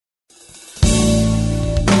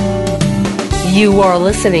You are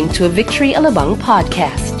listening to a Victory Alabang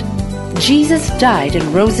podcast. Jesus died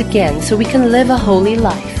and rose again so we can live a holy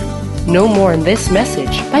life. No more in this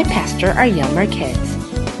message by Pastor Ariel Marquez.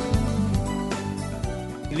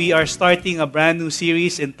 We are starting a brand new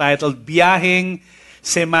series entitled Biyaheng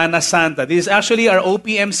Semana Santa. This is actually our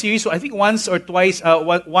OPM series. So I think once or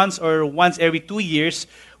once every 2 years,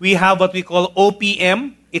 we have what we call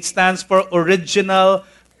OPM. It stands for Original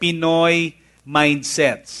Pinoy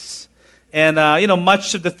Mindsets. And,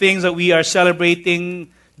 much of the things that we are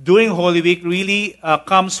celebrating during Holy Week really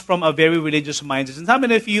comes from a very religious mindset. And how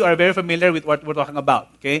many of you are very familiar with what we're talking about?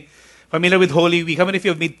 Okay? Familiar with Holy Week. How many of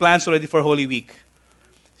you have made plans already for Holy Week?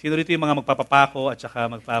 Sino rito yung mga magpapapako at saka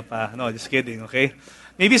No, just kidding, okay?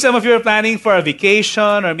 Maybe some of you are planning for a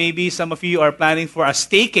vacation, or maybe some of you are planning for a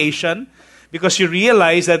staycation because you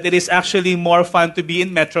realize that it is actually more fun to be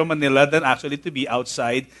in Metro Manila than actually to be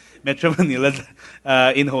outside Metro Manila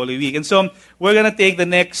in Holy Week. And so we're going to take the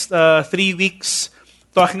next 3 weeks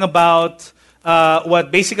talking about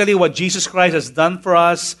what Jesus Christ has done for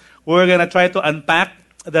us. We're going to try to unpack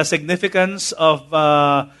the significance of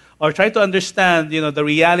or try to understand, the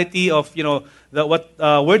reality of, what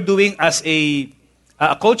we're doing as a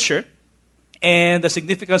culture and the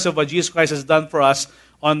significance of what Jesus Christ has done for us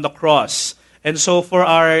on the cross. And so for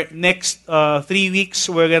our next 3 weeks,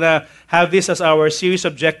 we're going to have this as our series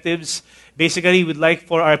objectives. Basically, we'd like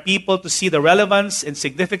for our people to see the relevance and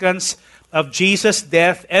significance of Jesus'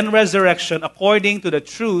 death and resurrection according to the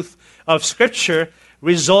truth of Scripture,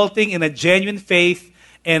 resulting in a genuine faith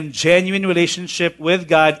and genuine relationship with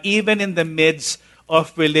God, even in the midst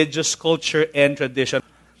of religious culture and tradition.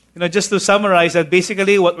 Just to summarize that,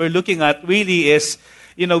 basically what we're looking at really is,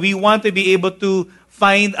 we want to be able to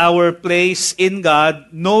find our place in God,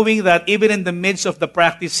 knowing that even in the midst of the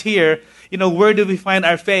practice here, where do we find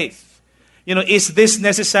our faith? Is this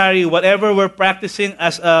necessary, whatever we're practicing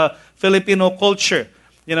as a Filipino culture?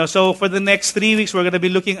 So for the next 3 weeks, we're going to be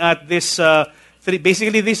looking at this.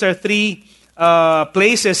 These are three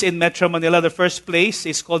places in Metro Manila. The first place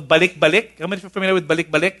is called Balik Balik. How many of you are familiar with Balik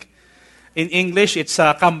Balik? In English, it's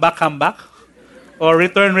come back, or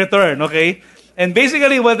return, okay? And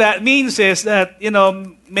basically what that means is that,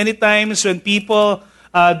 many times when people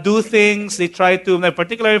do things, they try to,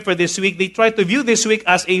 particularly for this week, they try to view this week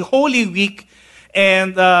as a holy week.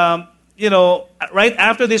 And, right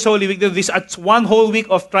after this Holy Week, this one whole week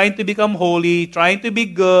of trying to become holy, trying to be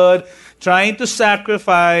good, trying to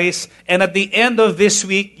sacrifice, and at the end of this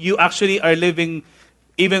week, you actually are living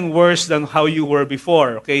even worse than how you were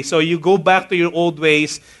before. Okay, so you go back to your old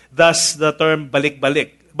ways, thus the term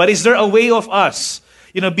balik-balik. But is there a way of us,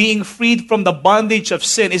 being freed from the bondage of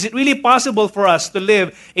sin? Is it really possible for us to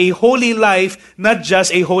live a holy life, not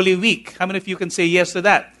just a holy week? How many of you can say yes to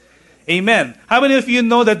that? Amen. How many of you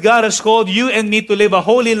know that God has called you and me to live a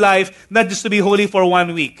holy life, not just to be holy for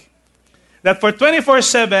 1 week? That for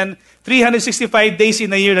 24/7, 365 days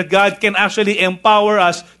in a year, that God can actually empower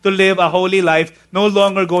us to live a holy life, no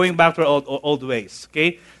longer going back to our old ways.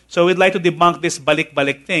 Okay? So we'd like to debunk this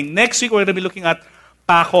balik-balik thing. Next week, we're going to be looking at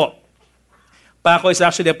Pako. Pako is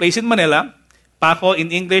actually a place in Manila. Pako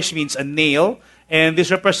in English means a nail. And this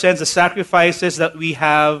represents the sacrifices that we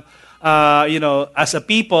have as a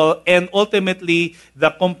people, and ultimately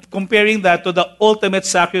comparing that to the ultimate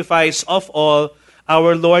sacrifice of all,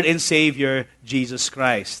 our Lord and Savior, Jesus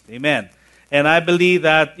Christ. Amen. And I believe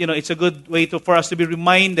that, it's a good way for us to be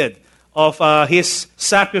reminded of His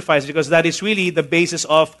sacrifice, because that is really the basis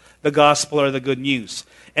of the gospel or the good news.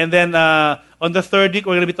 And then on the third week,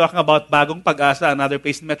 we're going to be talking about Bagong Pag-asa, another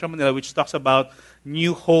place in Metro Manila, which talks about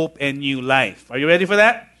new hope and new life. Are you ready for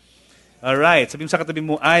that? All right. Sabi mo sa katabi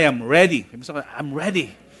mo, I am ready. Sabi mo sa katabi, I'm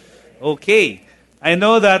ready. Okay. I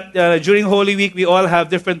know that during Holy Week, we all have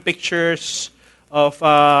different pictures of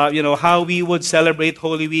how we would celebrate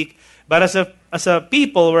Holy Week. But as a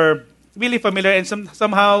people, we're really familiar, and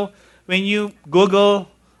somehow when you Google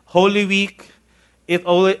Holy Week, it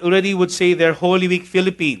already would say there Holy Week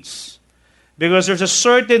Philippines, because there's a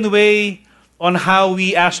certain way on how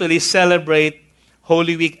we actually celebrate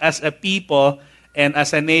Holy Week as a people and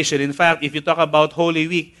as a nation. In fact, if you talk about Holy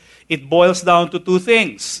Week, it boils down to two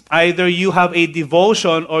things. Either you have a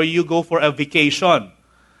devotion or you go for a vacation.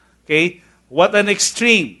 Okay? What an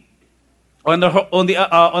extreme.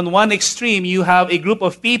 On one extreme, you have a group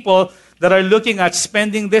of people that are looking at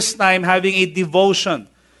spending this time having a devotion,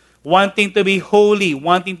 wanting to be holy,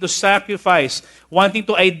 wanting to sacrifice, wanting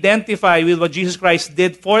to identify with what Jesus Christ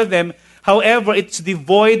did for them. However, it's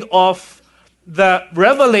devoid of the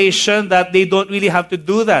revelation that they don't really have to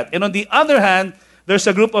do that. And on the other hand, there's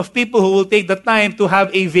a group of people who will take the time to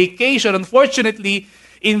have a vacation. Unfortunately,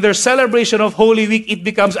 in their celebration of Holy Week, it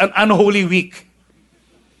becomes an unholy week.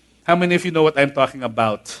 How many of you know what I'm talking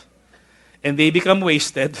about? And they become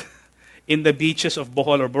wasted in the beaches of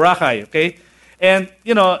Bohol or Boracay, okay? And,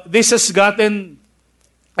 this has gotten,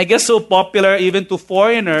 I guess, so popular even to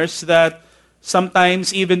foreigners that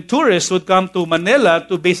sometimes even tourists would come to Manila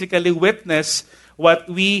to basically witness what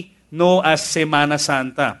we know as Semana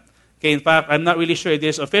Santa. Okay, in fact, I'm not really sure it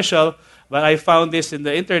is official, but I found this in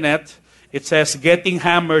the internet. It says, "Getting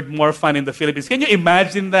hammered, more fun in the Philippines." Can you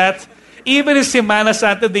imagine that? Even in Semana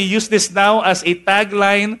Santa, they use this now as a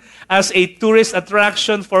tagline, as a tourist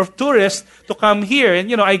attraction for tourists to come here.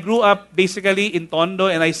 And, I grew up basically in Tondo,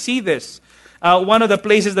 and I see this. One of the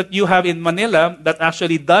places that you have in Manila that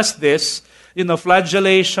actually does this,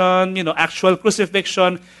 flagellation, actual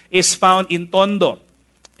crucifixion, is found in Tondo.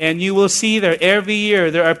 And you will see there every year,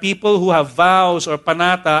 there are people who have vows or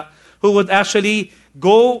panata who would actually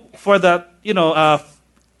go for the,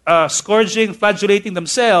 scourging, flagellating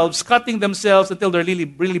themselves, cutting themselves until they're really,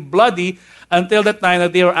 really bloody, until the time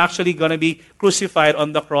that they are actually going to be crucified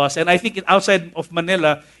on the cross. And I think outside of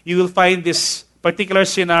Manila, you will find this particular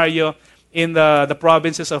scenario in the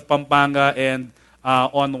provinces of Pampanga and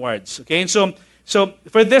onwards. Okay, and so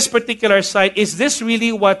for this particular site, is this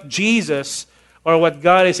really what Jesus or what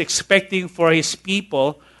God is expecting for His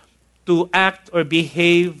people to act or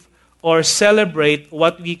behave or celebrate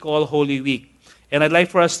what we call Holy Week? And I'd like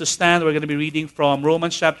for us to stand. We're going to be reading from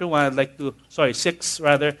Romans chapter 6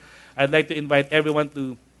 rather. I'd like to invite everyone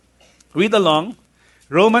to read along.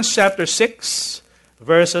 Romans chapter 6,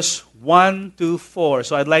 verses 1 to 4.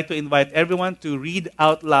 So I'd like to invite everyone to read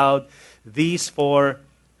out loud these 4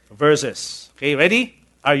 verses. Okay, ready?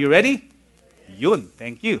 Are you ready? Yun,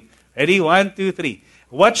 thank you. Ready? 1, 2, 3.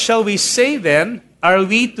 What shall we say then? Are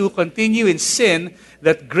we to continue in sin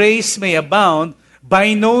that grace may abound?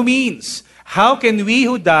 By no means. How can we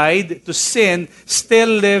who died to sin still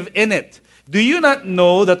live in it? Do you not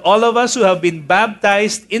know that all of us who have been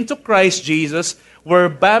baptized into Christ Jesus were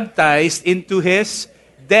baptized into His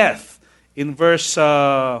death? In verse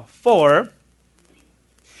 4,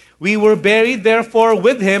 we were buried therefore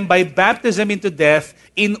with Him by baptism into death,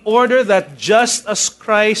 in order that just as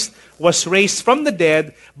Christ was raised from the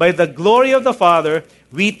dead by the glory of the Father,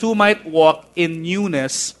 we too might walk in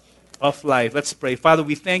newness of life. Let's pray. Father,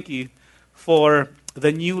 we thank You for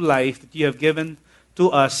the new life that You have given to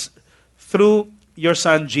us through Your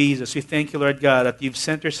Son Jesus. We thank You, Lord God, that You've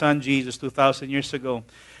sent Your Son Jesus 2,000 years ago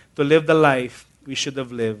to live the life we should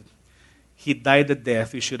have lived. He died the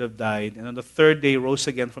death we should have died, and on the third day rose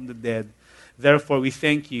again from the dead. Therefore, we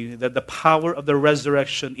thank You that the power of the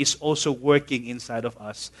resurrection is also working inside of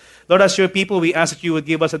us. Lord, as Your people, we ask that You would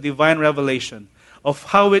give us a divine revelation of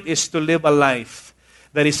how it is to live a life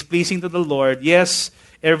that is pleasing to the Lord. Yes,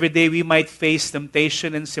 every day we might face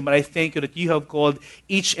temptation and sin, but I thank You that You have called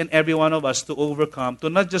each and every one of us to overcome, to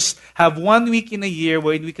not just have 1 week in a year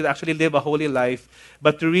wherein we could actually live a holy life,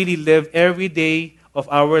 but to really live every day of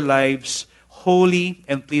our lives holy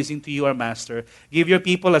and pleasing to You, our Master. Give Your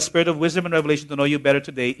people a spirit of wisdom and revelation to know You better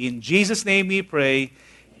today. In Jesus' name we pray.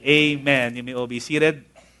 Amen. You may all be seated.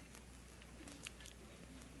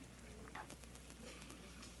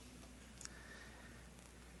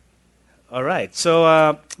 All right.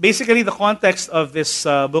 So basically the context of this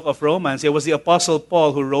book of Romans, it was the Apostle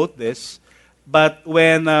Paul who wrote this. But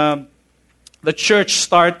when the church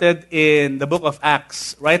started in the book of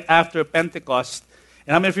Acts, right after Pentecost,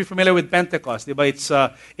 and how many of you are familiar with Pentecost? It's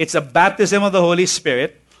a baptism of the Holy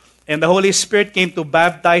Spirit. And the Holy Spirit came to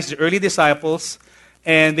baptize the early disciples.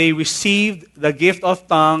 And they received the gift of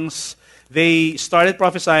tongues. They started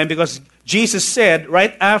prophesying because Jesus said,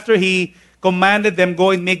 right after He commanded them, go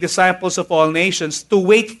and make disciples of all nations, to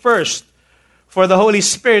wait first for the Holy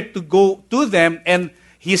Spirit to go to them. And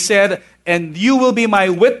He said, and you will be my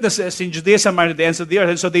witnesses in Judea, Samaria, to the ends of the earth.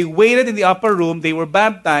 And so they waited in the upper room. They were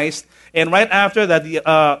baptized. And right after that, the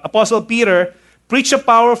Apostle Peter preached a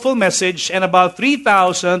powerful message, and about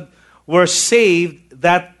 3,000 were saved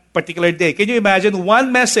that particular day. Can you imagine?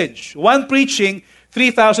 One message, one preaching,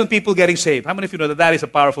 3,000 people getting saved. How many of you know that that is a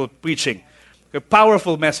powerful preaching? A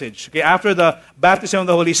powerful message. Okay, after the baptism of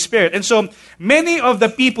the Holy Spirit. And so many of the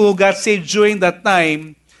people who got saved during that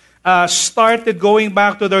time started going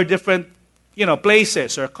back to their different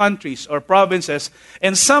places or countries or provinces.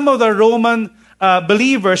 And some of the Roman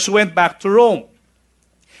believers went back to Rome.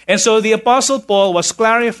 And so the Apostle Paul was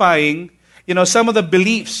clarifying, some of the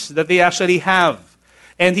beliefs that they actually have.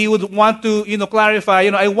 And he would want to, clarify,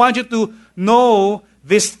 I want you to know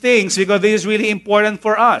these things because this is really important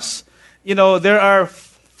for us. There are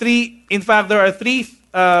three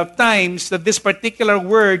times that this particular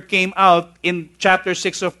word came out in chapter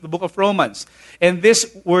 6 of the book of Romans. And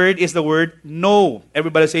this word is the word know.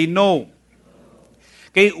 Everybody say no.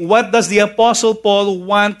 Okay, what does the Apostle Paul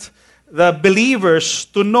want the believers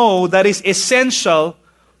to know that is essential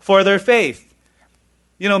for their faith?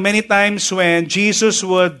 Many times when Jesus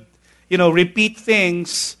would, repeat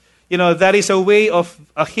things, that is a way of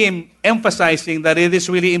him emphasizing that it is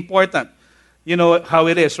really important. You know how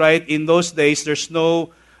it is, right? In those days, there's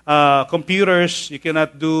no computers. You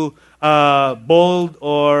cannot do bold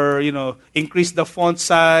or, increase the font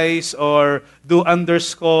size or do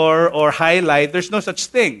underscore or highlight. There's no such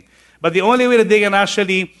thing. But the only way that they can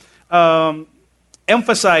actually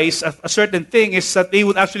emphasize a certain thing is that they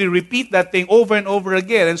would actually repeat that thing over and over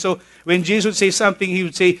again. And so when Jesus would say something, he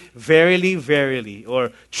would say, verily, verily,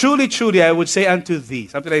 or truly, truly, I would say unto thee.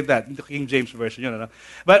 Something like that in the King James Version.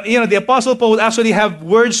 But, the Apostle Paul would actually have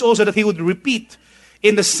words also that he would repeat.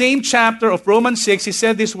 In the same chapter of Romans 6, he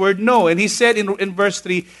said this word no. And he said in verse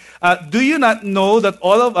 3, do you not know that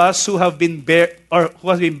all of us who have been who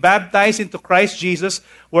have been baptized into Christ Jesus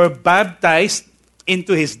were baptized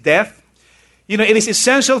into his death? It is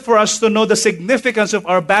essential for us to know the significance of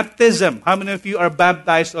our baptism. How many of you are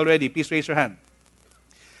baptized already? Please raise your hand.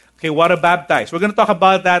 Okay, water baptized. We're going to talk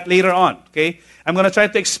about that later on. Okay, I'm going to try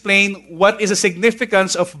to explain what is the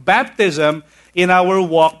significance of baptism in our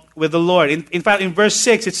walk with the Lord. In fact, in verse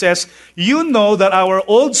 6, it says, you know that our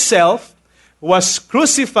old self was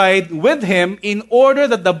crucified with him in order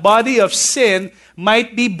that the body of sin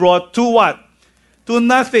might be brought to what? To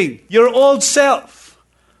nothing. Your old self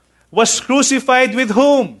was crucified with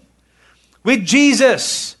whom? With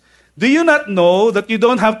Jesus. Do you not know that you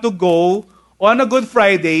don't have to go on a Good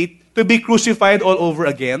Friday to be crucified all over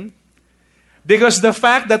again? Because the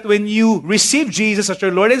fact that when you receive Jesus as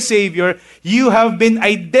your Lord and Savior, you have been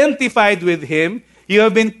identified with him, you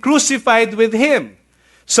have been crucified with him,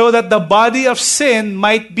 so that the body of sin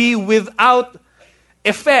might be without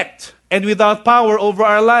effect and without power over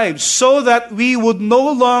our lives, so that we would no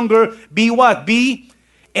longer be what? Be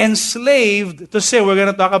enslaved to sin. We're going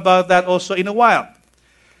to talk about that also in a while.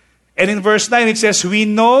 And in verse 9 it says, we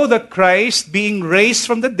know that Christ, being raised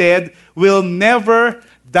from the dead, will never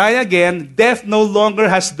die again. Death no longer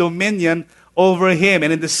has dominion over him.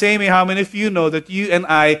 And in the same way, how many of you know that you and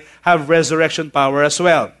I have resurrection power as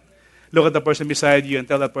well? Look at the person beside you and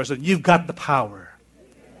tell that person, you've got the power.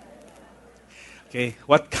 Okay,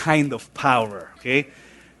 what kind of power? Okay.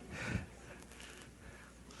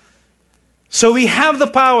 So we have the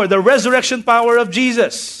power, the resurrection power of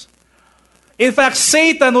Jesus. In fact,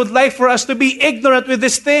 Satan would like for us to be ignorant with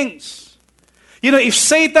these things. If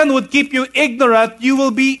Satan would keep you ignorant, you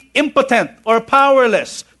will be impotent or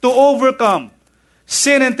powerless to overcome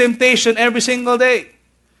sin and temptation every single day.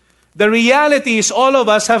 The reality is all of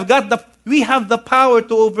us we have the power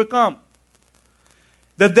to overcome.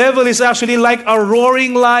 The devil is actually like a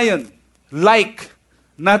roaring lion.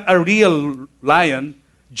 Not a real lion.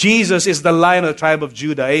 Jesus is the Lion of the tribe of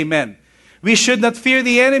Judah. Amen. We should not fear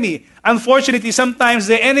the enemy. Unfortunately, sometimes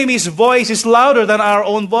the enemy's voice is louder than our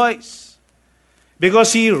own voice.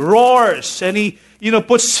 Because he roars and he,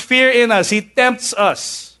 puts fear in us. He tempts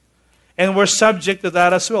us. And we're subject to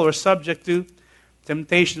that as well. We're subject to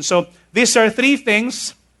temptation. So these are three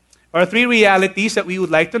things or three realities that we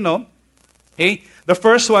would like to know. Okay? The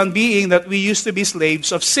first one being that we used to be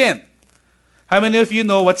slaves of sin. How many of you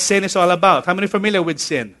know what sin is all about? How many are familiar with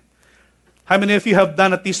sin? How many of you have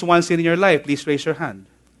done at least one sin in your life? Please raise your hand.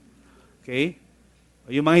 Okay?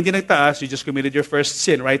 Yung mga hindi nagtaas, you just committed your first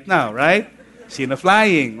sin right now, right? Sin of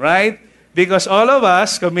lying, right? Because all of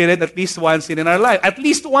us committed at least one sin in our life. At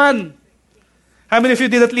least one. How many of you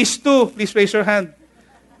did at least two? Please raise your hand.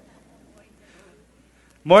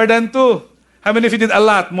 More than two. How many of you did a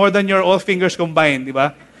lot? More than your all fingers combined, di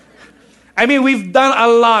ba? I mean, we've done a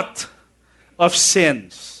lot of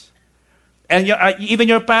sins. And even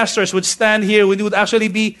your pastors would stand here, we would actually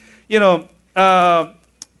be, vulnerable,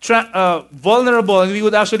 and we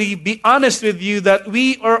would actually be honest with you that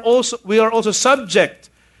we are also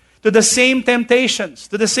subject to the same temptations,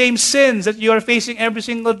 to the same sins that you are facing every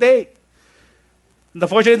single day. And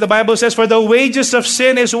unfortunately, the Bible says, for the wages of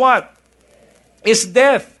sin is what? Is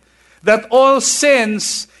death. That all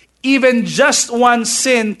sins, even just one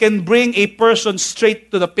sin, can bring a person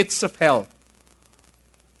straight to the pits of hell.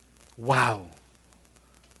 Wow.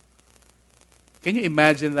 Can you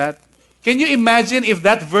imagine that? Can you imagine if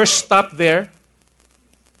that verse stopped there?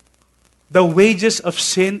 The wages of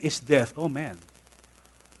sin is death. Oh man.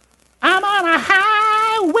 I'm on a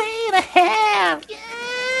highway to hell. Yeah.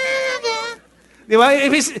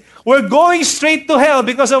 We're going straight to hell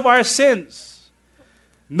because of our sins.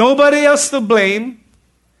 Nobody else to blame.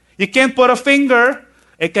 You can't put a finger.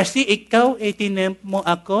 Kasi ikaw, tinempt mo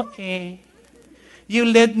ako, You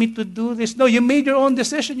led me to do this. No, you made your own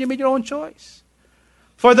decision. You made your own choice.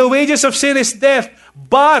 For the wages of sin is death.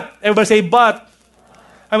 But, everybody say, but.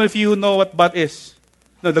 How many of you know what but is?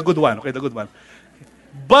 No, the good one. Okay, the good one.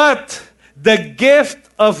 But the gift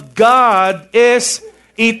of God is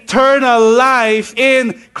eternal life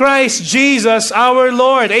in Christ Jesus our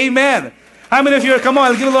Lord. Amen. How many of you are, come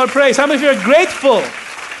on, give the Lord praise. How many of you are grateful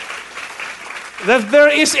that there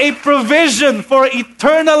is a provision for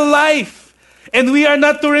eternal life and we are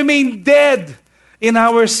not to remain dead in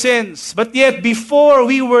our sins? But yet, before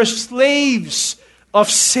we were slaves of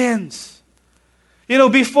sins.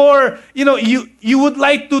 Before, you would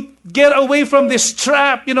like to get away from this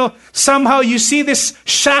trap. Somehow you see these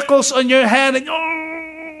shackles on your hand and,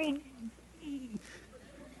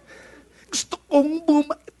 gusto kong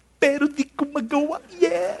pero di ko magawa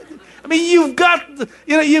yan. I mean, you've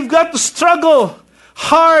got to struggle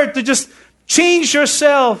hard to just change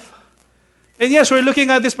yourself. And yes, we're looking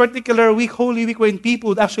at this particular week, Holy Week, when people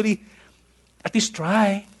would actually at least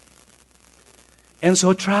try. And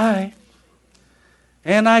so try.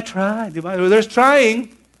 And I try. They're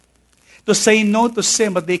trying to say no to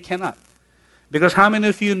sin, but they cannot. Because how many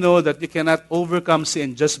of you know that you cannot overcome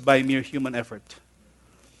sin just by mere human effort?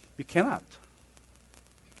 You cannot.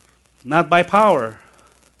 Not by power.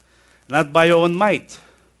 Not by your own might.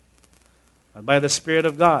 But by the Spirit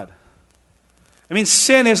of God. I mean,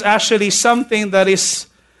 sin is actually something that is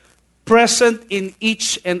present in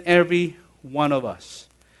each and every one of us.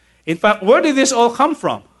 In fact, where did this all come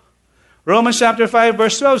from? Romans chapter 5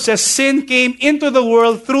 verse 12 says, sin came into the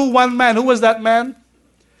world through one man. Who was that man?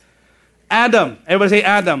 Adam. Everybody say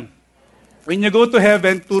Adam. When you go to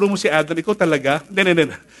heaven, turo mo si Adam, ikaw talaga?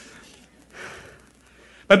 No.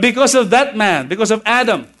 But because of that man, because of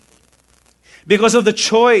Adam, because of the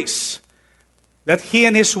choice that he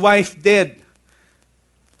and his wife did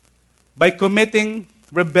by committing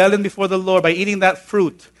rebellion before the Lord, by eating that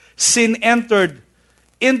fruit, sin entered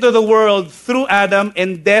into the world through Adam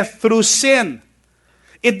and death through sin.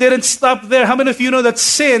 It didn't stop there. How many of you know that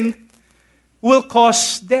sin will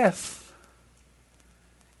cause death?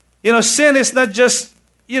 Sin is not just,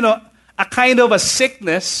 a kind of a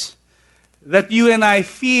sickness that you and I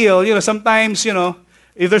feel. Sometimes,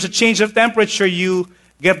 if there's a change of temperature, you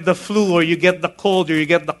get the flu or you get the cold or you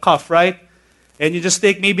get the cough, right? And you just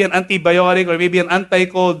take maybe an antibiotic or maybe an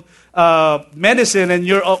anti-cold medicine and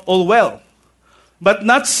you're all well. But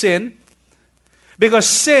not sin, because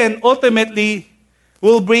sin ultimately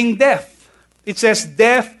will bring death. It says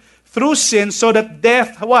death through sin, so that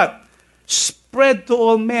death, what? Spread to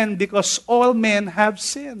all men, because all men have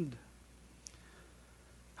sinned.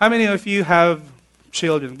 How many of you have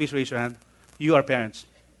children? Please raise your hand. You are parents.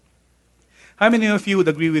 How many of you would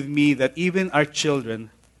agree with me that even our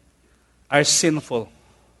children are sinful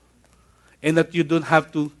and that you don't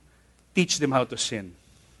have to teach them how to sin?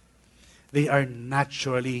 They are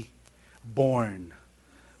naturally born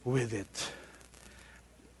with it.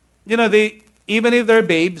 Even if they're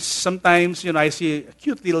babes, sometimes, I see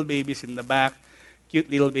cute little babies in the back, cute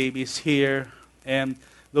little babies here, and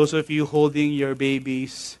those of you holding your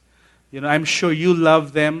babies, I'm sure you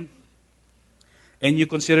love them, and you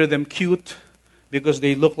consider them cute because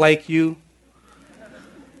they look like you.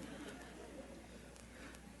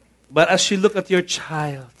 But as you look at your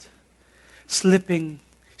child, sleeping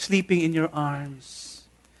in your arms,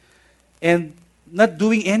 and not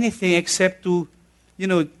doing anything except to,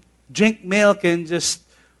 drink milk and just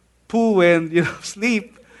poo and,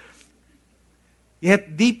 sleep.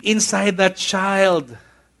 Yet deep inside that child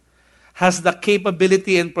has the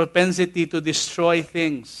capability and propensity to destroy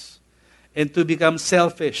things and to become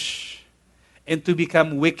selfish and to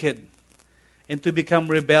become wicked and to become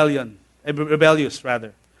rebellious.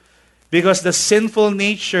 Because the sinful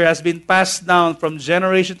nature has been passed down from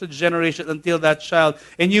generation to generation until that child.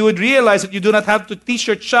 And you would realize that you do not have to teach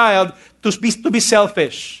your child to be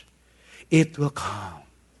selfish. It will come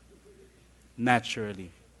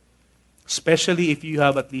naturally. Especially if you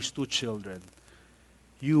have at least 2 children.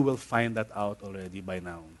 You will find that out already by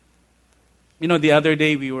now. The other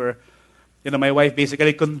day we were, my wife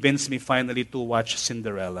basically convinced me finally to watch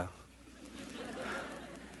Cinderella.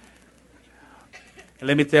 And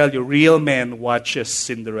let me tell you, real men watches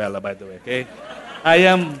Cinderella, by the way, okay? I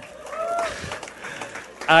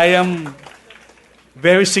am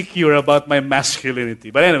very secure about my masculinity.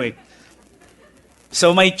 But anyway,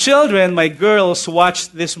 so my children, my girls,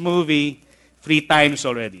 watched this movie 3 times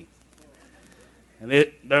already. And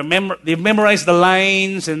they've memorized the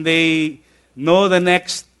lines and they know the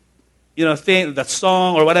next thing, that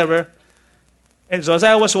song or whatever. And so as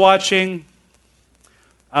I was watching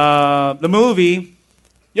the movie,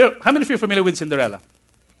 how many of you are familiar with Cinderella?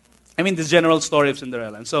 I mean, the general story of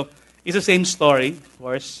Cinderella. And so it's the same story, of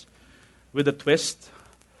course, with a twist.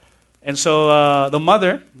 And so the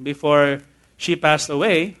mother, before she passed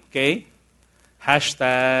away, okay,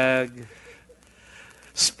 hashtag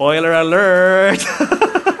spoiler alert.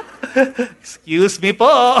 Excuse me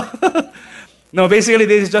po. No, basically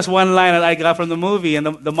this is just one line that I got from the movie. And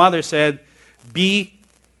the mother said, be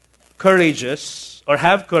courageous or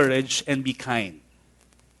have courage and be kind.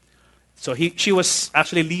 So she was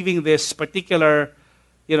actually leaving this particular,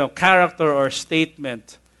 character or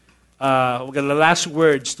statement, the last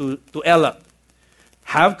words to Ella.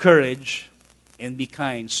 Have courage and be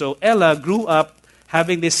kind. So Ella grew up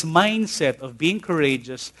having this mindset of being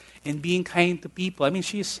courageous and being kind to people. I mean,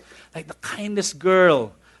 she's like the kindest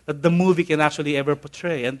girl that the movie can actually ever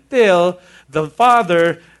portray. Until the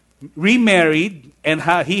father remarried and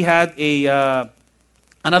he had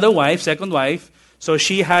another wife, second wife. So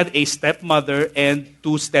she had a stepmother and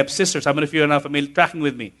two stepsisters. How many of you are now familiar tracking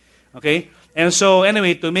with me? Okay? And so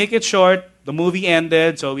anyway, to make it short, the movie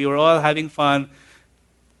ended. So we were all having fun.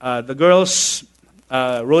 The girls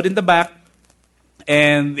rode in the back.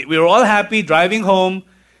 And we were all happy driving home.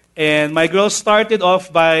 And my girls started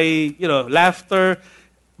off by, laughter.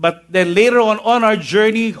 But then later on our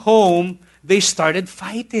journey home, they started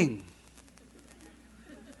fighting.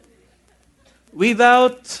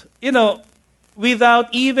 Without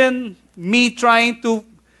even me trying to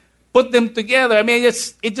put them together. I mean,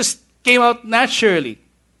 it just came out naturally.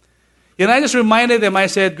 I just reminded them, I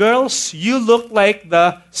said, girls, you look like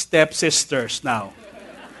the stepsisters now.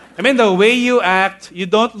 I mean, the way you act, you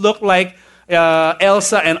don't look like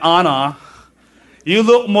Elsa and Anna. You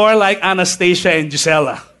look more like Anastasia and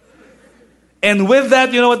Gisela. And with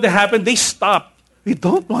that, you know what happened? They stopped. We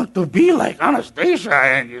don't want to be like Anastasia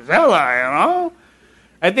and Gisela,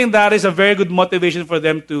 I think that is a very good motivation for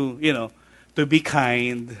them to, to be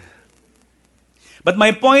kind. But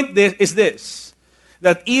my point is this,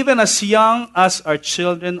 that even as young as our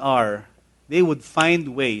children are, they would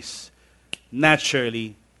find ways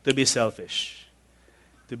naturally to be selfish,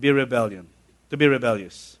 to be rebellious.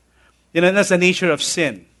 That's the nature of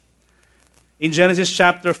sin. In Genesis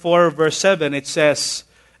chapter 4, verse 7, it says,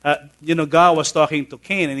 God was talking to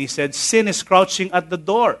Cain, and he said, sin is crouching at the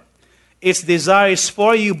door. Its desire is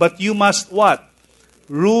for you, but you must what?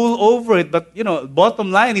 Rule over it. But,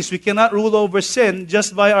 bottom line is we cannot rule over sin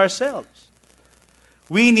just by ourselves.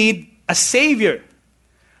 We need a Savior.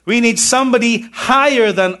 We need somebody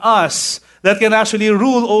higher than us that can actually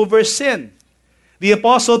rule over sin. The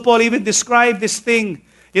Apostle Paul even described this thing,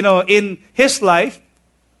 in his life.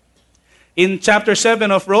 In chapter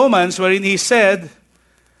 7 of Romans, wherein he said,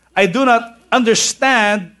 I do not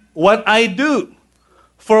understand what I do.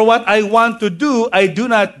 For what I want to do, I do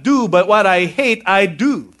not do, but what I hate, I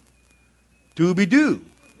do. Do.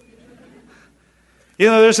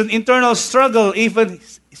 There's an internal struggle, even,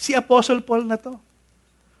 si Apostle Paul na to.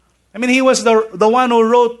 I mean, he was the one who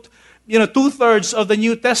wrote, 2/3 of the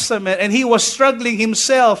New Testament, and he was struggling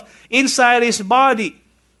himself inside his body.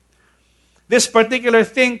 This particular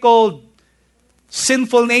thing called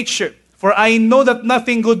sinful nature. For I know that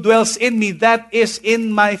nothing good dwells in me, that is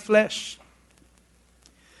in my flesh.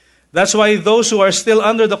 That's why those who are still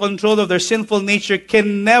under the control of their sinful nature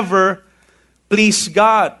can never please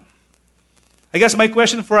God. I guess my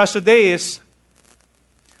question for us today is,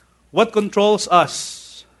 what controls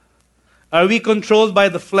us? Are we controlled by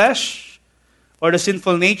the flesh or the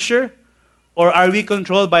sinful nature? Or are we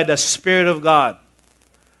controlled by the Spirit of God?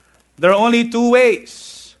 There are only two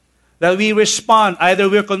ways that we respond. Either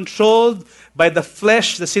we're controlled by the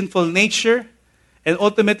flesh, the sinful nature, and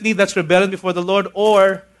ultimately that's rebellion before the Lord,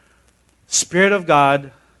 or Spirit of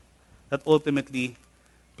God that ultimately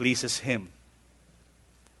pleases Him.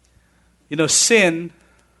 Sin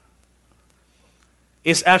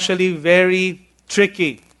is actually very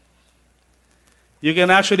tricky. You can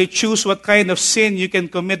actually choose what kind of sin you can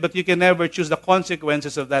commit, but you can never choose the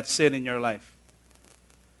consequences of that sin in your life.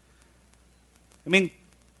 I mean,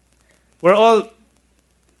 we're all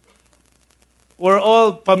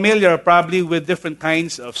familiar probably with different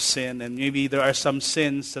kinds of sin, and maybe there are some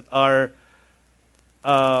sins that are,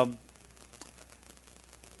 let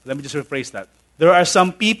me just rephrase that. There are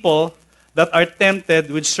some people that are tempted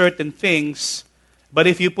with certain things, but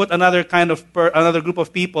if you put another group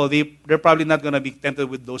of people, they're probably not going to be tempted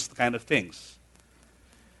with those kind of things.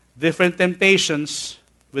 Different temptations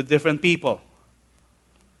with different people.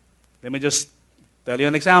 Let me just tell you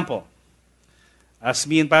an example. As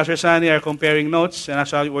me and Pastor Sani are comparing notes, and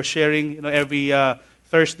actually we're sharing, every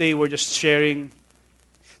Thursday we're just sharing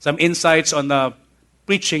some insights on the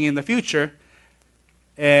preaching in the future.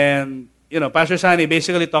 And, Pastor Sani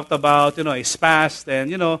basically talked about, his past.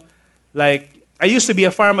 And, like, I used to be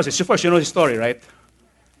a pharmacist. Of course, you know his story, right?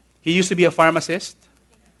 He used to be a pharmacist.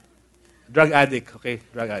 Drug addict, okay?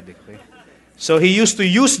 Drug addict, okay? So he used to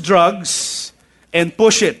use drugs and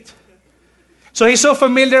push it. So he's so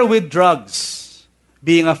familiar with drugs,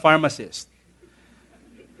 being a pharmacist.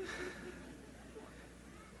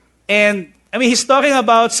 And, he's talking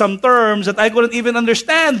about some terms that I couldn't even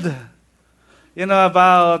understand.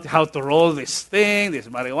 About how to roll this thing, this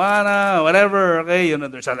marijuana, whatever, okay?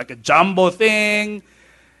 There's like a jumbo thing,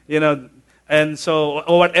 and so,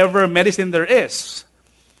 or whatever medicine there is.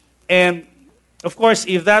 And, of course,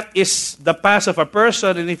 if that is the past of a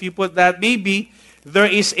person, and if you put that, maybe there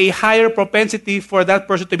is a higher propensity for that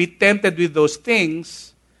person to be tempted with those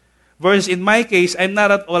things, versus in my case, I'm not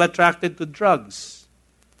at all attracted to drugs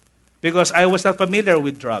because I was not familiar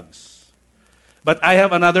with drugs. But I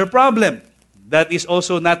have another problem that is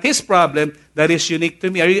also not his problem, that is unique to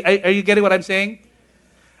me. Are you getting what I'm saying?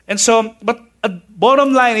 And so, but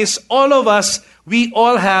bottom line is, all of us, we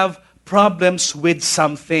all have problems with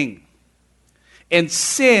something. And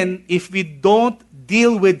sin, if we don't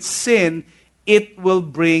deal with sin, it will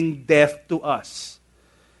bring death to us.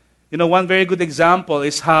 One very good example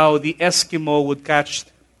is how the Eskimo would catch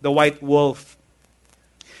the white wolf.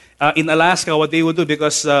 In Alaska, what they would do,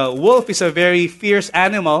 because wolf is a very fierce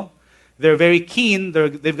animal, they're very keen,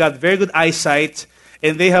 they've got very good eyesight,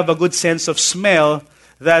 and they have a good sense of smell,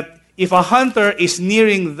 that if a hunter is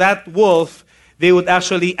nearing that wolf, they would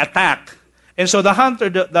actually attack. And so the hunter,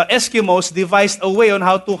 the Eskimos, devised a way on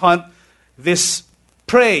how to hunt this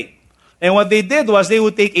prey. And what they did was they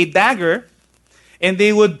would take a dagger, and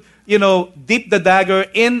they would, dip the dagger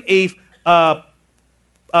in a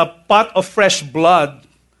pot of fresh blood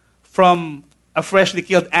from a freshly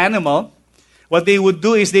killed animal. What they would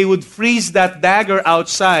do is they would freeze that dagger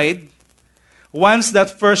outside. Once that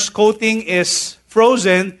first coating is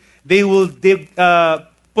frozen, they will dip the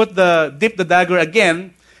dagger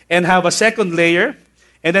again and have a second layer,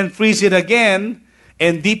 and then freeze it again,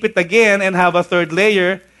 and dip it again and have a third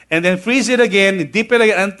layer, and then freeze it again, dip it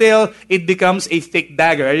again until it becomes a thick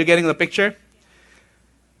dagger. Are you getting the picture?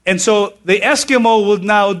 And so the Eskimo would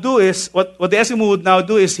now do is, what the Eskimo would now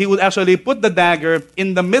do is he would actually put the dagger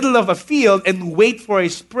in the middle of a field and wait for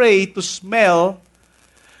his prey to smell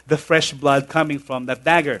the fresh blood coming from that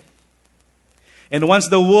dagger. And once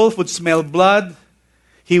the wolf would smell blood,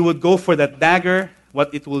 he would go for that dagger.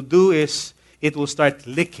 What it will do is it will start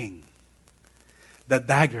licking the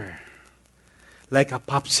dagger like a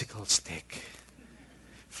popsicle stick.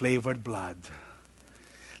 Flavored blood.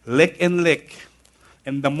 Lick and lick.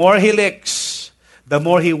 And the more he licks, the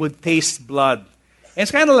more he would taste blood. And it's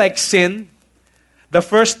kind of like sin. The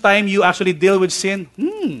first time you actually deal with sin,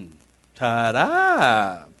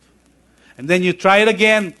 sarap. And then you try it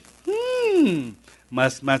again,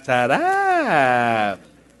 mas masarap.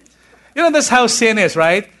 That's how sin is,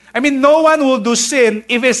 right? No one will do sin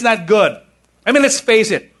if it's not good. Let's face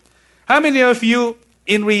it. How many of you,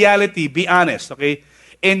 in reality, be honest, okay,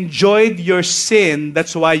 enjoyed your sin,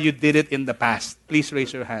 that's why you did it in the past? Please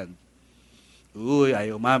raise your hand. Uy,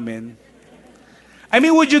 ayaw mamin.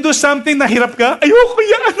 Would you do something na hirap ka? Ayoko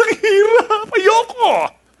yan, ang hirap.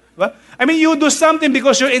 Ayoko. Diba? You do something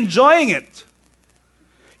because you're enjoying it.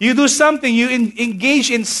 You do something, you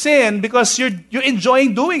engage in sin because you're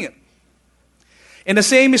enjoying doing it. And the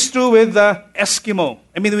same is true with the Eskimo.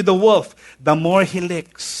 With the wolf. The more he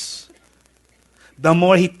licks, the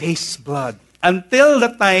more he tastes blood. Until the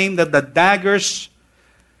time that the dagger's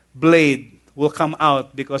blade will come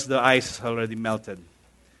out because the ice has already melted.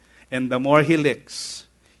 And the more he licks,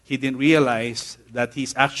 he didn't realize that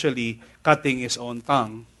he's actually cutting his own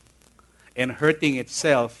tongue and hurting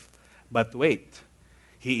itself. But wait,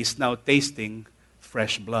 he is now tasting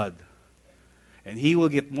fresh blood. And he will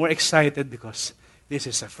get more excited because this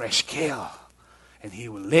is a fresh kill. And he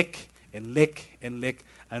will lick and lick and lick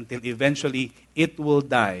until eventually it will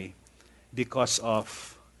die because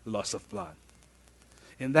of loss of blood.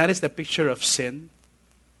 And that is the picture of sin.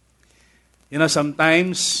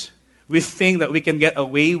 Sometimes we think that we can get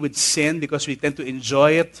away with sin because we tend to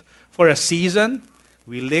enjoy it for a season.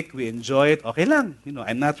 We lick, we enjoy it. Okay lang,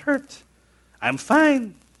 I'm not hurt. I'm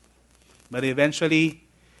fine. But eventually,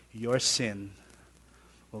 your sin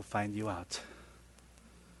will find you out.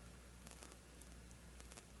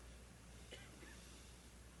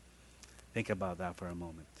 Think about that for a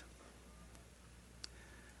moment.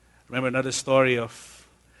 Remember another story of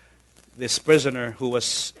this prisoner who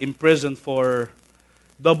was imprisoned for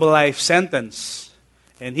double life sentence.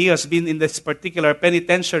 And he has been in this particular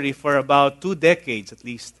penitentiary for about 2 decades at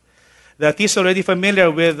least. That he's already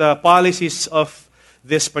familiar with the policies of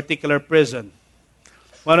this particular prison.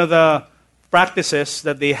 One of the practices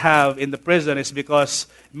that they have in the prison is because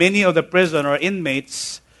many of the prison or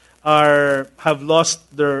inmates have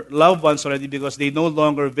lost their loved ones already because they no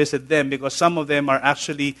longer visit them, because some of them are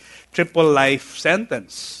actually triple life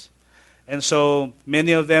sentence. And so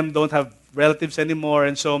many of them don't have relatives anymore.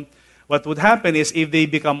 And so what would happen is if they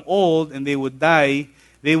become old and they would die,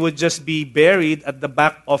 they would just be buried at the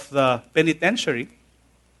back of the penitentiary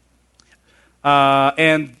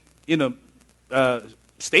and,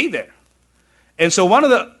 stay there. And so one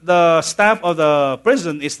of the staff of the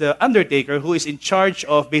prison is the undertaker, who is in charge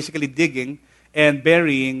of basically digging and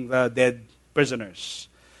burying the dead prisoners.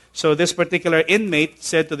 So this particular inmate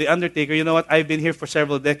said to the undertaker, you know what, I've been here for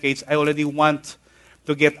several decades. I already want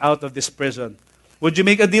to get out of this prison. Would you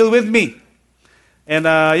make a deal with me? And,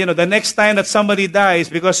 the next time that somebody dies,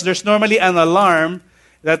 because there's normally an alarm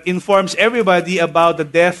that informs everybody about the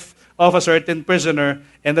death of a certain prisoner,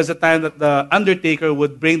 and that's the time that the undertaker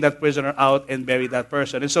would bring that prisoner out and bury that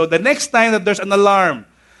person. And so the next time that there's an alarm,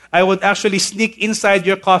 I would actually sneak inside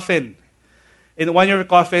your coffin, in one of your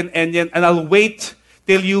coffin, and I'll wait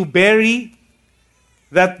till you bury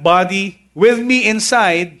that body with me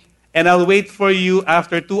inside, and I'll wait for you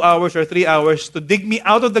after 2 hours or 3 hours to dig me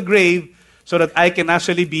out of the grave so that I can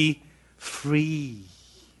actually be free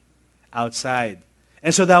outside.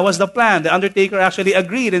 And so that was the plan. The undertaker actually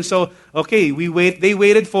agreed. And so, they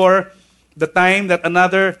waited for the time that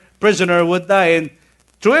another prisoner would die. And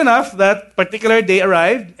true enough, that particular day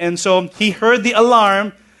arrived. And so he heard the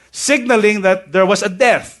alarm signaling that there was a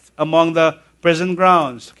death among the prison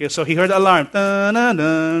grounds. Okay, so he heard the alarm.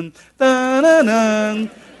 Ta-na-nan, ta-na-nan,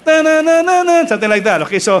 ta-na-na-na-na, something like that.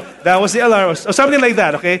 Okay, so that was the alarm. Or something like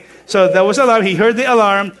that, okay? So that was the alarm. He heard the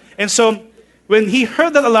alarm. And so when he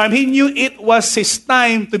heard that alarm, he knew it was his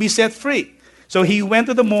time to be set free. So he went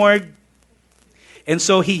to the morgue, and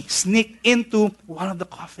so he sneaked into one of the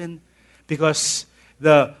coffin because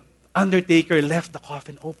the undertaker left the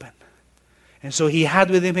coffin open. And so he had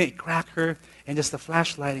with him a cracker and just a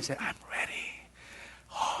flashlight. He said, I'm ready.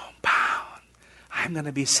 Homebound. I'm going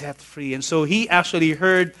to be set free. And so he actually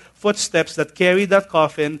heard footsteps that carried that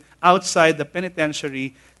coffin outside the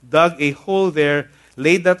penitentiary, dug a hole there,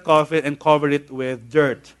 laid that coffin, and covered it with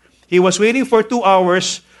dirt. He was waiting for 2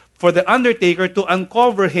 hours for the undertaker to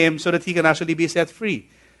uncover him so that he can actually be set free.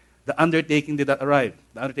 The undertaker did not arrive.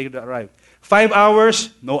 5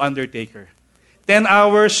 hours, no undertaker. 10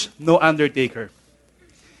 hours, no undertaker.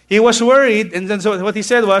 He was worried, and then so what he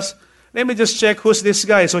said was, let me just check who's this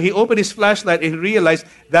guy. So he opened his flashlight and realized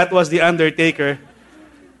that was the undertaker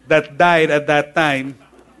that died at that time.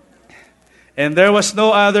 And there was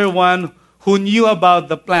no other one who knew about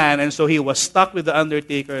the plan, and so he was stuck with the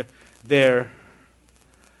undertaker there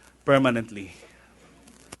permanently.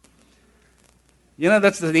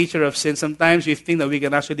 That's the nature of sin. Sometimes we think that we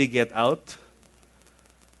can actually get out,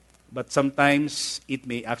 but sometimes it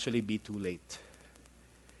may actually be too late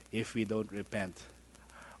if we don't repent.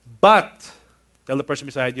 But, tell the person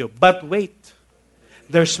beside you, but wait,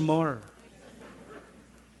 there's more.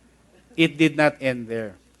 It did not end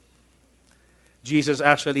there. Jesus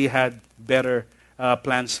actually had better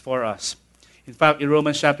plans for us. In fact, in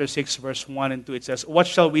Romans chapter 6, verse 1 and 2, it says, what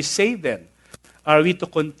shall we say then? Are we to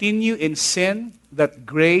continue in sin that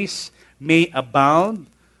grace may abound?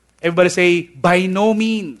 Everybody say, by no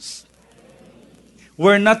means.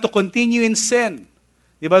 We're not to continue in sin.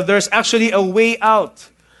 But there's actually a way out.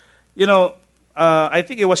 I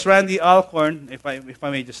think it was Randy Alcorn, if I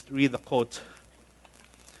may just read the quote.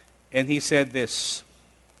 And he said this,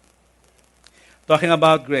 talking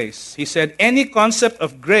about grace. He said, any concept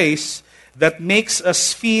of grace that makes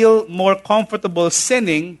us feel more comfortable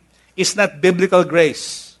sinning is not biblical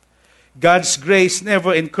grace. God's grace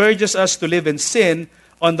never encourages us to live in sin.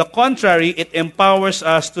 On the contrary, it empowers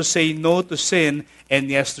us to say no to sin and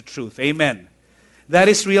yes to truth. Amen. That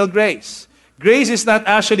is real grace. Grace is not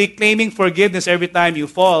actually claiming forgiveness every time you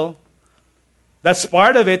fall. That's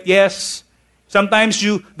part of it, yes. Sometimes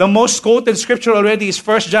the most quoted scripture already is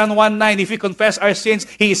 1 John 1:9. If we confess our sins,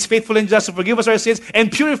 He is faithful and just to forgive us our sins and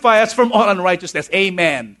purify us from all unrighteousness.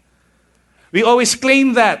 Amen. We always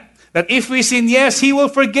claim that if we sin, yes, He will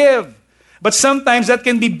forgive. But sometimes that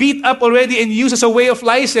can be beat up already and used as a way of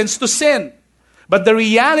license to sin. But the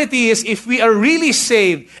reality is, if we are really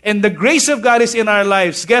saved and the grace of God is in our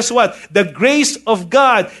lives, guess what? The grace of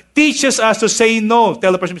God teaches us to say no.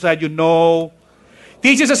 Tell the person beside you, no.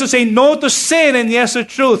 Teaches us to say no to sin and yes to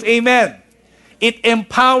truth. Amen. It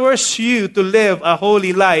empowers you to live a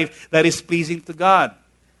holy life that is pleasing to God.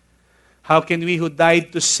 How can we who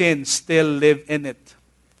died to sin still live in it?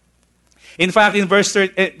 In fact, in verse 3,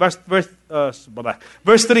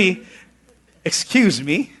 excuse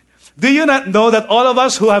me, do you not know that all of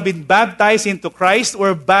us who have been baptized into Christ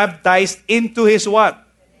were baptized into His what?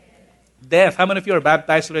 Death. How many of you are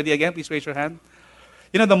baptized already again? Please raise your hand.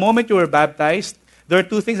 You know, the moment you were baptized, there are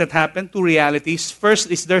two things that happen, two realities. First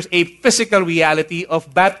is there's a physical reality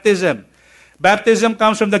of baptism. Baptism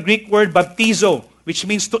comes from the Greek word baptizo, which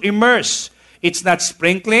means to immerse. It's not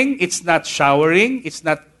sprinkling, it's not showering, it's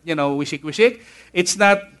not, wishik-wishik. It's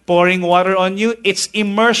not pouring water on you, it's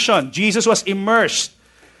immersion. Jesus was immersed.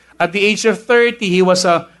 At the age of 30, he was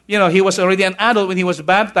already an adult when he was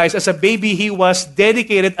baptized. As a baby, he was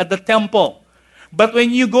dedicated at the temple. But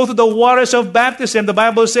when you go to the waters of baptism, the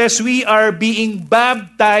Bible says we are being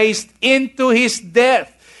baptized into His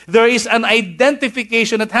death. There is an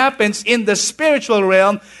identification that happens in the spiritual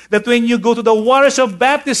realm that when you go to the waters of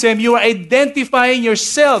baptism, you are identifying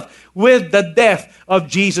yourself with the death of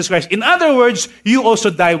Jesus Christ. In other words, you also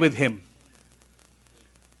die with Him.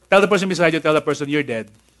 Tell the person beside you, tell the person, you're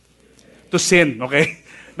dead. To sin, okay?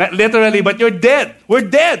 Not literally, but you're dead. We're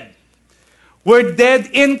dead. We're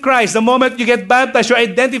dead in Christ. The moment you get baptized, you're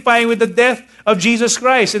identifying with the death of Jesus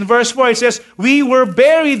Christ. In verse 4, it says, we were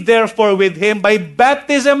buried therefore with Him by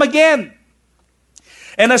baptism again.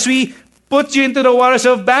 And as we put you into the waters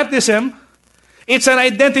of baptism, it's an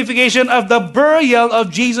identification of the burial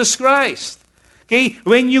of Jesus Christ. Okay?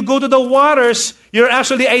 When you go to the waters, you're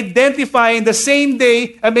actually identifying the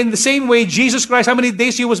same way Jesus Christ, how many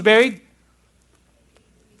days He was buried?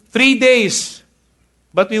 3 days.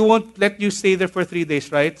 But we won't let you stay there for 3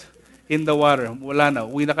 days, right? In the water. Wala na.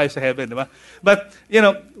 Uwi na kayo sa heaven, di ba? But,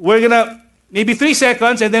 we're gonna, maybe 3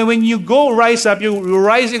 seconds, and then when you rise up, you're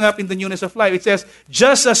rising up in the newness of life. It says,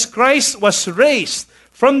 just as Christ was raised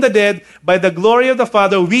from the dead by the glory of the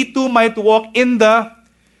Father, we too might walk in the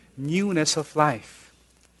newness of life.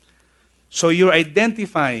 So you're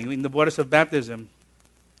identifying in the waters of baptism.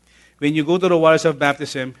 When you go to the waters of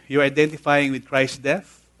baptism, you're identifying with Christ's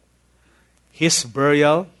death, His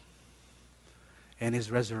burial, and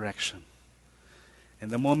His resurrection.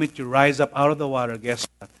 And the moment you rise up out of the water, guess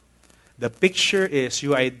what? The picture is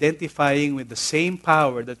you are identifying with the same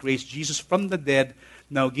power that raised Jesus from the dead,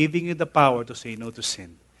 now giving you the power to say no to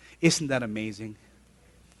sin. Isn't that amazing?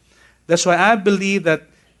 That's why I believe that,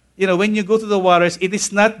 when you go to the waters, it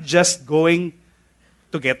is not just going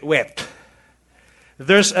to get wet.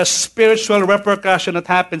 There's a spiritual repercussion that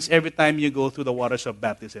happens every time you go through the waters of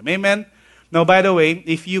baptism. Amen? Now, by the way,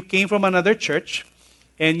 if you came from another church,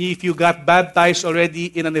 and if you got baptized already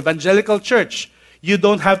in an evangelical church, you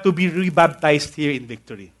don't have to be rebaptized here in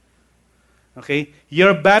Victory. Okay?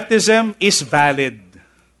 Your baptism is valid.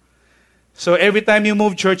 So every time you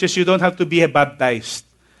move churches, you don't have to be baptized.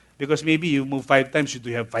 Because maybe you move 5 times, you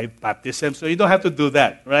do have 5 baptisms. So you don't have to do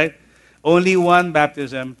that, right? Only one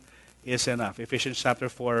baptism is enough. Ephesians chapter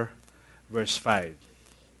 4, verse 5.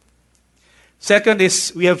 Second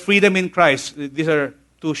is, we have freedom in Christ. These are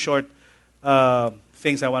 2 short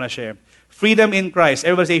things I want to share. Freedom in Christ.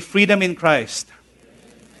 Everybody say, freedom in Christ.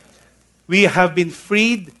 We have been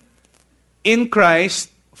freed in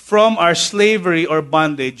Christ from our slavery or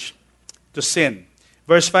bondage to sin.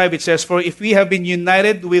 Verse 5, it says, for if we have been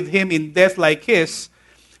united with Him in death like His,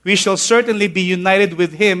 we shall certainly be united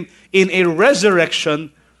with Him in a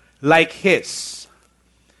resurrection like His.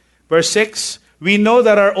 Verse 6, we know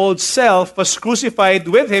that our old self was crucified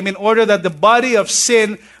with Him in order that the body of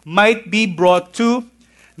sin might be brought to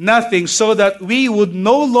nothing, so that we would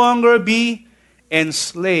no longer be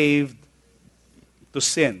enslaved to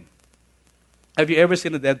sin. Have you ever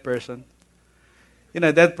seen a dead person?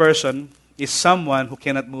 A dead person is someone who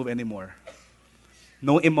cannot move anymore.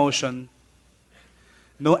 No emotion,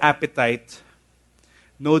 no appetite,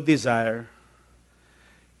 no desire.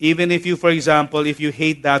 Even if you, for example, if you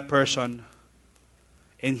hate that person,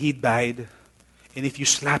 and he died, and if you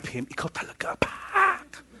slap him, ikaw talaga,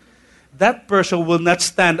 pak! That person will not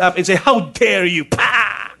stand up and say, how dare you,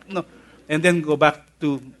 pak! No. And then go back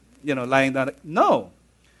to, lying down. No.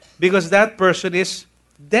 Because that person is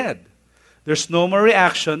dead. There's no more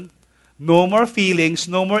reaction, no more feelings,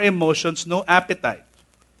 no more emotions, no appetite.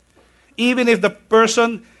 Even if the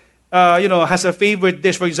person, has a favorite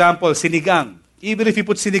dish, for example, sinigang. Even if you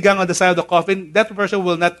put sinigang on the side of the coffin, that person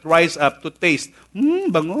will not rise up to taste.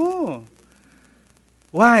 Bango.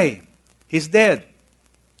 Why? He's dead.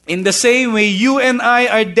 In the same way, you and I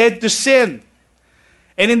are dead to sin.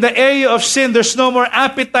 And in the area of sin, there's no more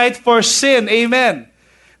appetite for sin. Amen.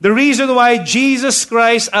 The reason why Jesus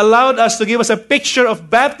Christ allowed us to give us a picture of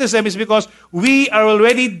baptism is because we are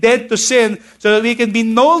already dead to sin, so that we can be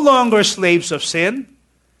no longer slaves of sin.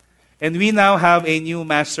 And we now have a new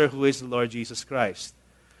master who is the Lord Jesus Christ.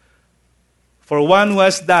 For one who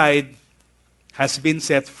has died has been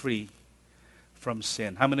set free from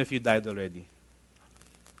sin. How many of you died already?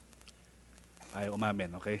 Ay,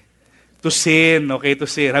 umamen, okay? To sin, okay, to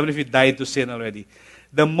sin. How many of you died to sin already?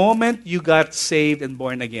 The moment you got saved and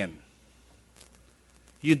born again,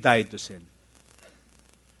 you died to sin.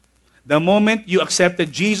 The moment you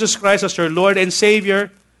accepted Jesus Christ as your Lord and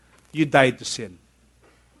Savior, you died to sin.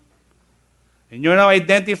 And you're now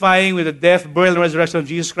identifying with the death, burial, and resurrection of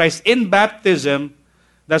Jesus Christ in baptism.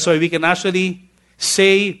 That's why we can actually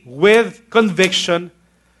say with conviction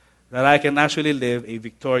that I can actually live a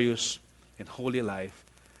victorious and holy life.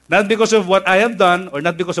 Not because of what I have done or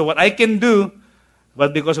not because of what I can do,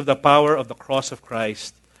 but because of the power of the cross of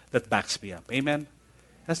Christ that backs me up. Amen?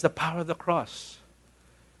 That's the power of the cross.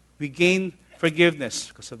 We gain forgiveness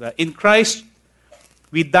because of that. In Christ,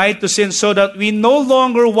 we died to sin so that we no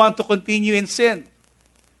longer want to continue in sin.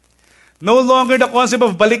 No longer the concept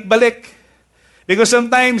of balik-balik. Because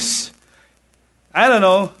sometimes, I don't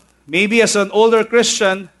know, maybe as an older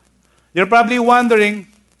Christian, you're probably wondering,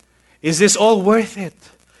 is this all worth it?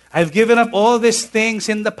 I've given up all these things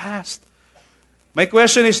in the past. My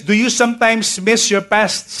question is, do you sometimes miss your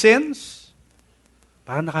past sins?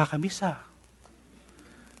 Parang nakakamiss ah.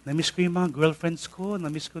 Namiss ko yung mga girlfriends ko.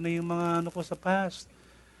 Namiss ko na yung mga ano ko sa past.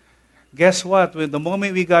 Guess what? When the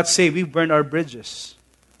moment we got saved, we burned our bridges.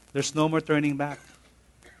 There's no more turning back.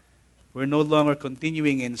 We're no longer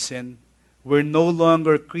continuing in sin. We're no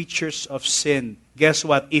longer creatures of sin. Guess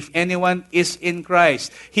what? If anyone is in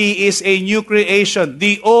Christ, he is a new creation.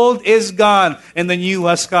 The old is gone and the new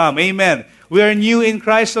has come. Amen. We are new in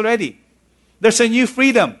Christ already. There's a new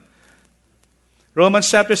freedom.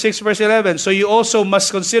 Romans chapter 6 verse 11. So you also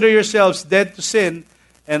must consider yourselves dead to sin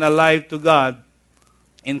and alive to God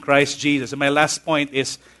in Christ Jesus. And my last point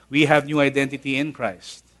is we have new identity in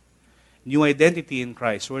Christ. New identity in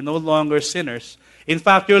Christ. We're no longer sinners. In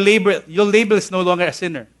fact, your label is no longer a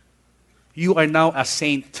sinner. You are now a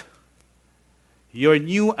saint. Your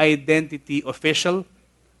new identity, official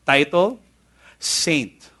title,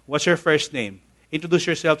 saint. What's your first name? Introduce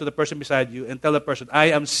yourself to the person beside you and tell the person,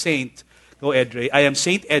 I am Saint. Go, Edre. I am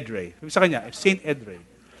Saint Edre. Sabi sa kanya, Saint Edre.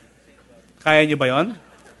 Kaya niyo ba yon?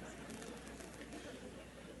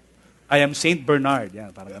 I am Saint Bernard.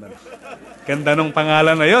 Yan, parang ganun. Ganda nung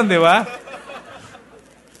pangalan na yon, di ba?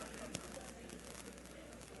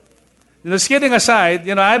 Just kidding aside,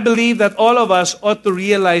 I believe that all of us ought to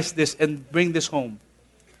realize this and bring this home.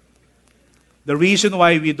 The reason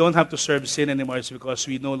why we don't have to serve sin anymore is because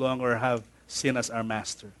we no longer have sin as our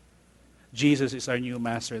master. Jesus is our new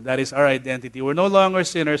master. That is our identity. We're no longer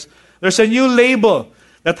sinners. There's a new label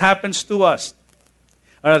that happens to us,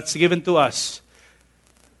 or that's given to us.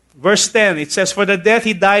 Verse 10, it says, for the death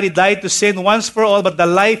he died to sin once for all, but the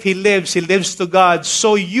life he lives to God.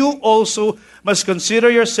 So you also must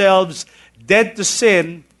consider yourselves dead to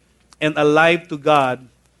sin and alive to God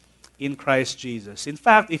in Christ Jesus. In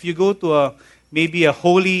fact, if you go to maybe a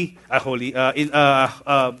high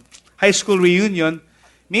school reunion,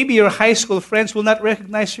 maybe your high school friends will not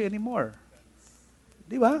recognize you anymore.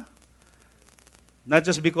 Di ba? Not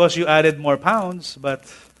just because you added more pounds,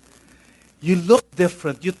 but you look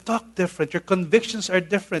different, you talk different, your convictions are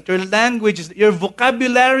different, your language, your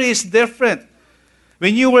vocabulary is different.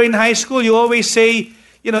 When you were in high school, you always say,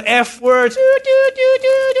 F words.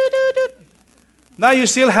 Now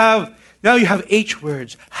you have H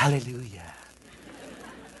words, hallelujah.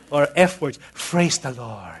 Or F words, praise the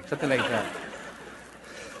Lord. Something like that.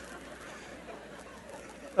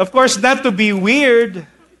 Of course, not to be weird,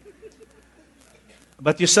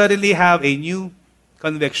 but you suddenly have a new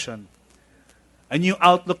conviction, a new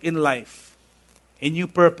outlook in life, a new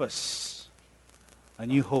purpose, a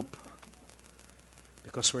new hope,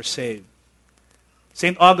 because we're saved.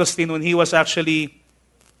 St. Augustine, when he was actually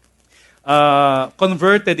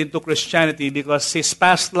converted into Christianity because his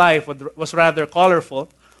past life was rather colorful,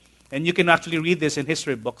 and you can actually read this in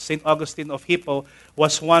history books. St. Augustine of Hippo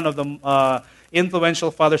was one of the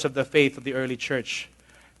influential fathers of the faith of the early church.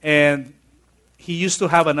 And he used to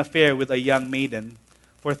have an affair with a young maiden.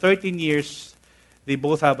 For 13 years, they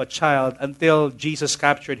both have a child until Jesus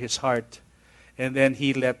captured his heart. And then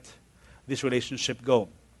he let this relationship go.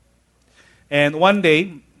 And one day,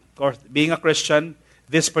 of course, being a Christian,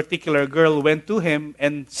 this particular girl went to him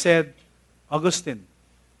and said, Augustine,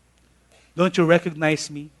 don't you recognize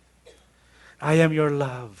me? I am your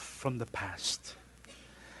love from the past.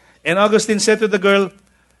 And Augustine said to the girl,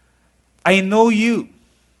 I know you.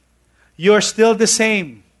 You're still the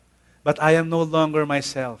same, but I am no longer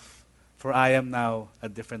myself, for I am now a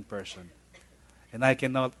different person. And I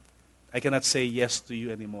cannot say yes to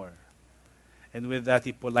you anymore. And with that,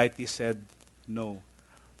 he politely said no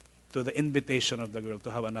to the invitation of the girl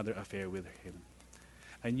to have another affair with him.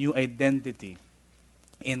 A new identity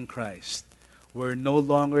in Christ. We're no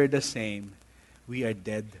longer the same. We are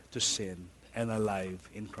dead to sin and alive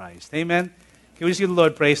in Christ. Amen? Can we see the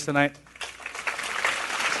Lord praise tonight?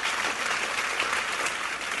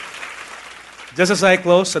 Just as I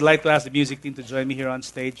close, I'd like to ask the music team to join me here on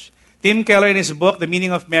stage. Tim Keller, in his book, The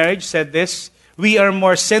Meaning of Marriage, said this: we are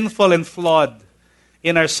more sinful and flawed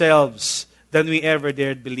in ourselves than we ever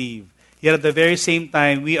dared believe. Yet at the very same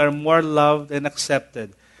time, we are more loved and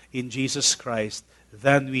accepted in Jesus Christ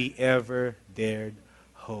than we ever dared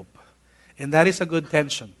hope. And that is a good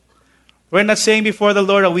tension. We're not saying before the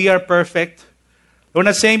Lord that we are perfect. We're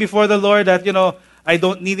not saying before the Lord that, I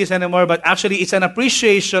don't need this anymore, but actually it's an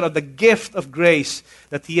appreciation of the gift of grace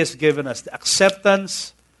that He has given us. The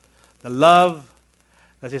acceptance, the love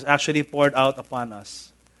that is actually poured out upon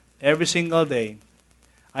us every single day.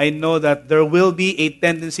 I know that there will be a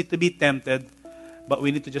tendency to be tempted, but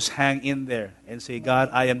we need to just hang in there and say, God,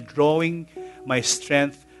 I am drawing my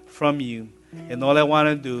strength from you, and all I want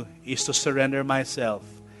to do is to surrender myself.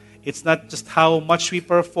 It's not just how much we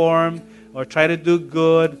perform or try to do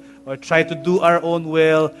good or try to do our own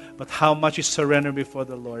will, but how much we surrender before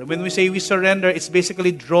the Lord. And when we say we surrender, it's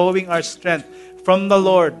basically drawing our strength from the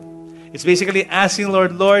Lord. It's basically asking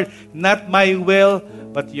Lord, not my will,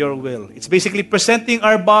 but your will. It's basically presenting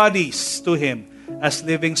our bodies to Him as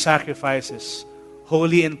living sacrifices,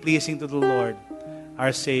 holy and pleasing to the Lord,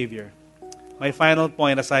 our Savior. My final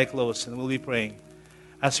point as I close, and we'll be praying,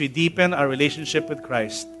 as we deepen our relationship with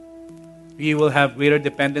Christ, we will have greater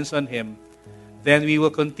dependence on Him. Then we will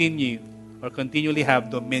continually have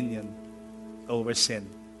dominion over sin.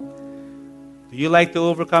 Do you like to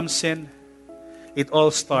overcome sin? It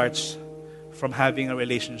all starts from having a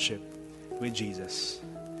relationship with Jesus.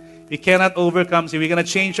 We cannot overcome sin. We're going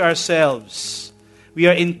to change ourselves. We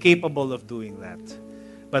are incapable of doing that.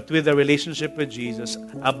 But with a relationship with Jesus,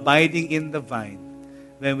 abiding in the vine,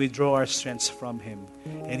 then we draw our strengths from Him.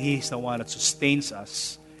 And He's the one that sustains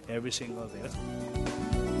us every single day.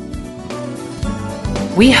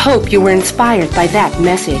 We hope you were inspired by that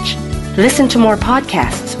message. Listen to more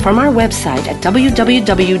podcasts from our website at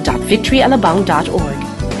www.victoryalabang.org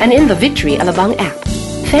and in the Victory Alabang app.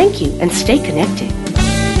 Thank you and stay connected.